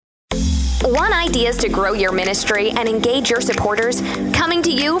Want ideas to grow your ministry and engage your supporters? Coming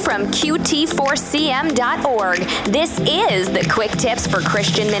to you from qt4cm.org, this is the Quick Tips for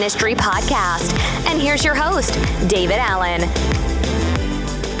Christian Ministry podcast. And here's your host, David Allen.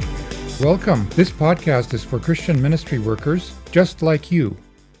 Welcome. This podcast is for Christian ministry workers just like you.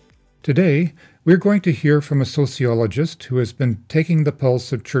 Today, we're going to hear from a sociologist who has been taking the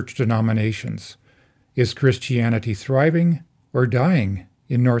pulse of church denominations. Is Christianity thriving or dying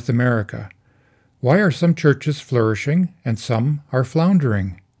in North America? Why are some churches flourishing and some are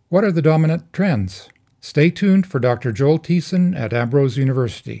floundering? What are the dominant trends? Stay tuned for Dr. Joel Thiessen at Ambrose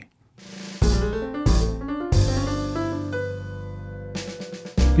University.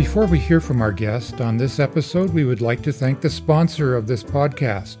 Before we hear from our guest on this episode, we would like to thank the sponsor of this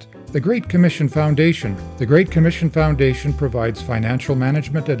podcast, the Great Commission Foundation. The Great Commission Foundation provides financial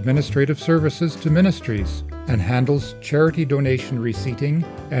management administrative services to ministries and handles charity donation receipting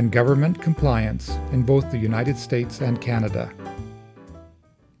and government compliance in both the United States and Canada.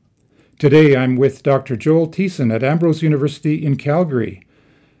 Today I'm with Dr. Joel Thiessen at Ambrose University in Calgary.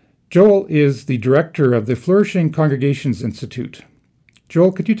 Joel is the director of the Flourishing Congregations Institute.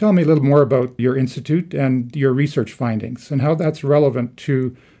 Joel, could you tell me a little more about your institute and your research findings and how that's relevant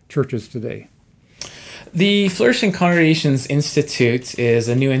to churches today? The Flourishing Congregations Institute is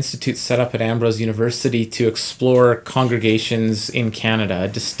a new institute set up at Ambrose University to explore congregations in Canada, a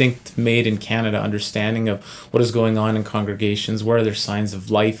distinct made-in-Canada understanding of what is going on in congregations, where are there signs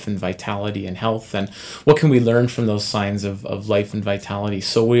of life and vitality and health, and what can we learn from those signs of life and vitality.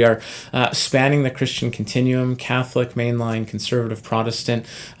 So we are spanning the Christian continuum, Catholic, mainline, conservative, Protestant.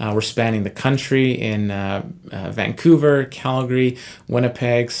 We're spanning the country in Vancouver, Calgary,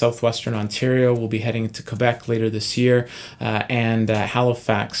 Winnipeg, southwestern Ontario. We'll be heading to Quebec later this year, and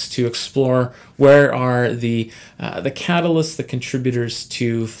Halifax to explore where are the catalysts, the contributors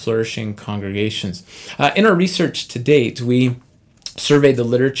to flourishing congregations. In our research to date, we surveyed the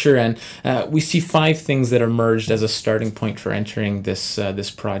literature, and we see 5 things that emerged as a starting point for entering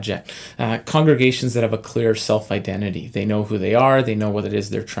this project. Congregations that have a clear self-identity. They know who they are, they know what it is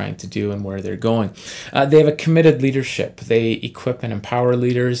they're trying to do and where they're going. They have a committed leadership. They equip and empower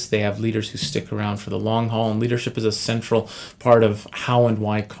leaders. They have leaders who stick around for the long haul, and leadership is a central part of how and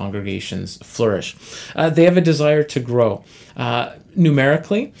why congregations flourish. They have a desire to grow.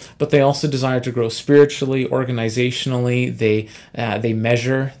 Numerically, but they also desire to grow spiritually, organizationally. They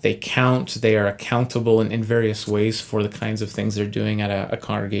measure, they count, they are accountable in various ways for the kinds of things they're doing at a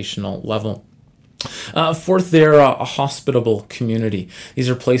congregational level. Fourth, they're a hospitable community. These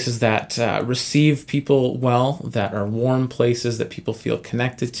are places that receive people well, that are warm places that people feel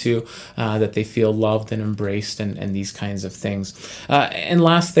connected to, that they feel loved and embraced, and these kinds of things. And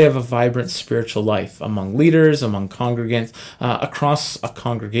last, they have a vibrant spiritual life among leaders, among congregants, across a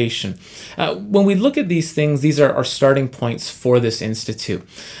congregation. When we look at these things, these are our starting points for this institute.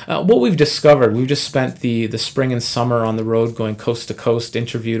 What we've discovered, we've just spent the spring and summer on the road going coast to coast,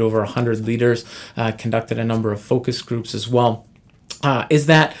 interviewed over 100 leaders, conducted a number of focus groups as well, is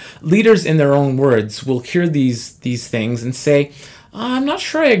that leaders in their own words will hear these things and say, I'm not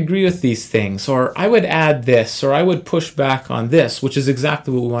sure I agree with these things, or I would add this, or I would push back on this, which is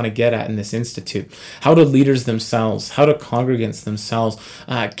exactly what we want to get at in this institute. How do leaders themselves, how do congregants themselves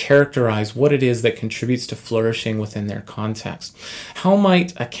characterize what it is that contributes to flourishing within their context? How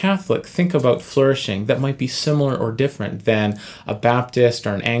might a Catholic think about flourishing that might be similar or different than a Baptist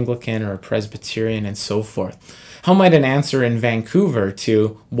or an Anglican or a Presbyterian and so forth? How might an answer in Vancouver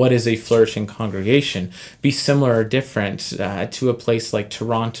to what is a flourishing congregation be similar or different to a place like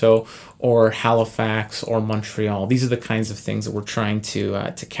Toronto or Halifax or Montreal? These are the kinds of things that we're trying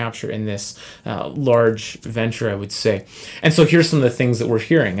to capture in this large venture, I would say. And so here's some of the things that we're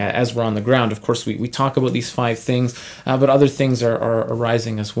hearing as we're on the ground. Of course, we talk about these 5 things, but other things are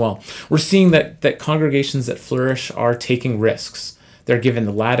arising as well. We're seeing that congregations that flourish are taking risks. They're given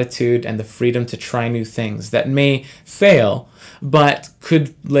the latitude and the freedom to try new things that may fail, but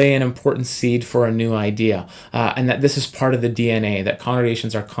could lay an important seed for a new idea. And that this is part of the DNA, that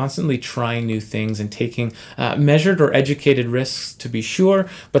congregations are constantly trying new things and taking measured or educated risks, to be sure,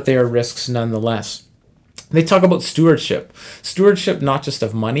 but they are risks nonetheless. They talk about stewardship. Stewardship not just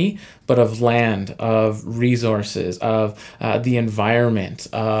of money, but of land, of resources, of the environment,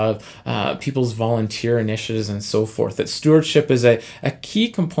 of people's volunteer initiatives and so forth. That stewardship is a key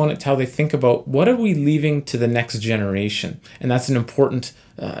component to how they think about what are we leaving to the next generation. And that's an important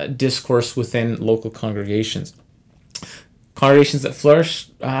discourse within local congregations. Congregations that flourish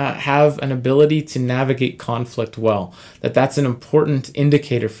have an ability to navigate conflict well. That's an important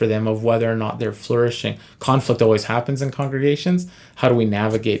indicator for them of whether or not they're flourishing. Conflict always happens in congregations. How do we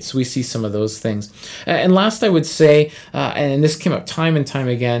navigate? So we see some of those things. And last, I would say, and this came up time and time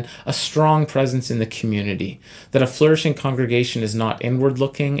again, a strong presence in the community. That a flourishing congregation is not inward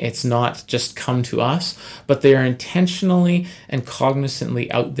looking. It's not just come to us, but they are intentionally and cognizantly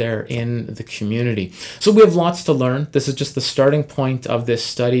out there in the community. So we have lots to learn. This is just the starting point of this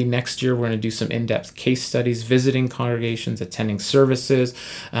study. Next year, we're going to do some in-depth case studies, visiting congregations, attending services.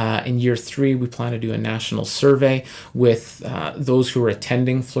 In year 3, we plan to do a national survey with those who are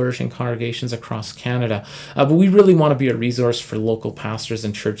attending flourishing congregations across Canada. But we really want to be a resource for local pastors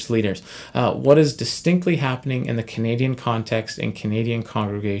and church leaders. What is distinctly happening in the Canadian context in Canadian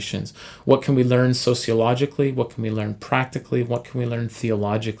congregations? What can we learn sociologically? What can we learn practically? What can we learn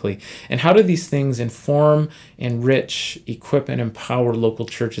theologically? And how do these things inform, enrich, equip, and empower local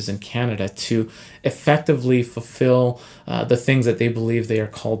churches in Canada to effectively fulfill the things that they believe they are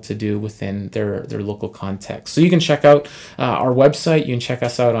called to do within their local context? So you can check out our website. You can check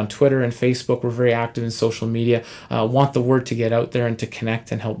us out on Twitter and Facebook. We're very active in social media. Want the word to get out there and to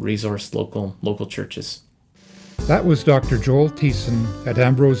connect and help resource local churches. That was Dr. Joel Thiessen at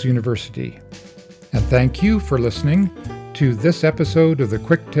Ambrose University. And thank you for listening to this episode of the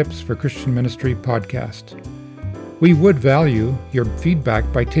Quick Tips for Christian Ministry podcast. We would value your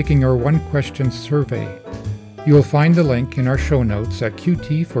feedback by taking our one-question survey. You will find the link in our show notes at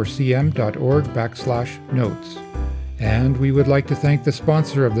qt4cm.org/notes. And we would like to thank the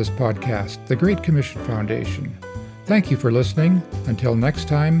sponsor of this podcast, the Great Commission Foundation. Thank you for listening. Until next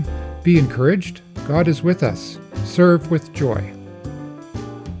time, be encouraged. God is with us. Serve with joy.